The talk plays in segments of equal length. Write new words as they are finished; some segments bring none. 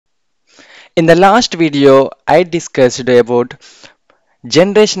In the last video, I discussed about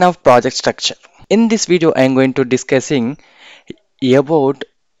generation of project structure. In this video, I am going to discussing about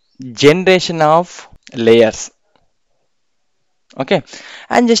generation of layers. Okay,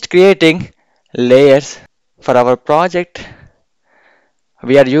 and just creating layers for our project.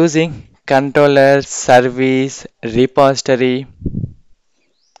 We are using controller, service, repository,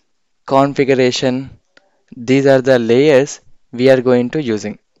 configuration. These are the layers we are going to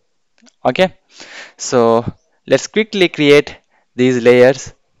using. Okay, so let's quickly create these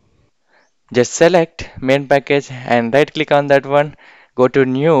layers. Just select main package and right click on that one, go to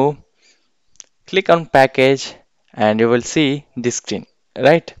new, click on package, and you will see this screen,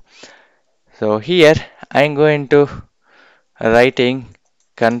 right? So here I'm going to writing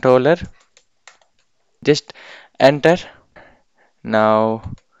controller, just enter.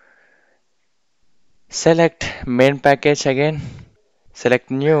 Now select main package again, select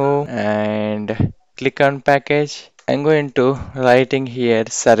new and click on package. I'm going to writing here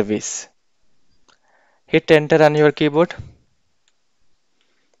service. Hit enter on your keyboard.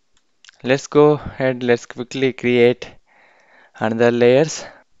 Let's go ahead, let's quickly create another layers.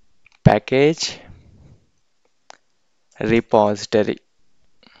 Package, repository,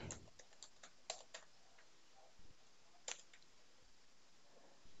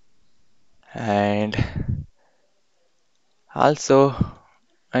 and also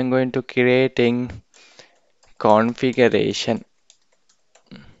I'm going to creating configuration,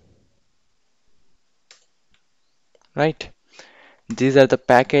 right? These are the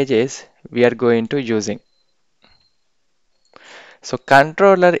packages we are going to using. So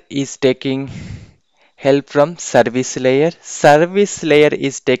controller is taking help from service layer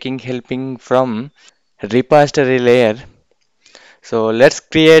is taking helping from repository layer. So let's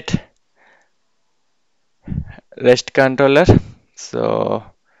create REST controller. So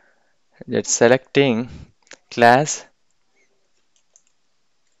just selecting class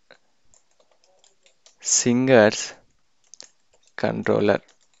singers controller.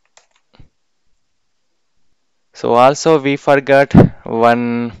 So also we forgot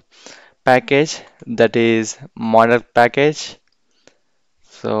one package, that is model package.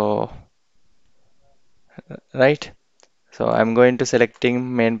 So right. So I'm going to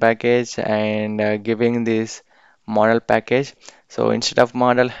selecting main package and giving this model package. So instead of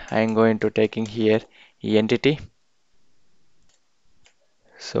model, I'm going to taking here entity.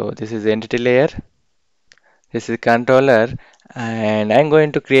 So this is entity layer. This is controller, and I'm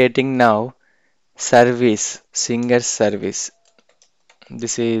going to creating now service, singer service.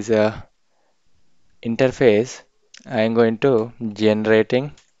 This is a interface. I'm going to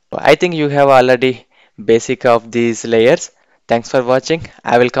generating. I think you have already basic of these layers. Thanks for watching.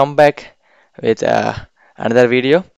 I will come back with another video.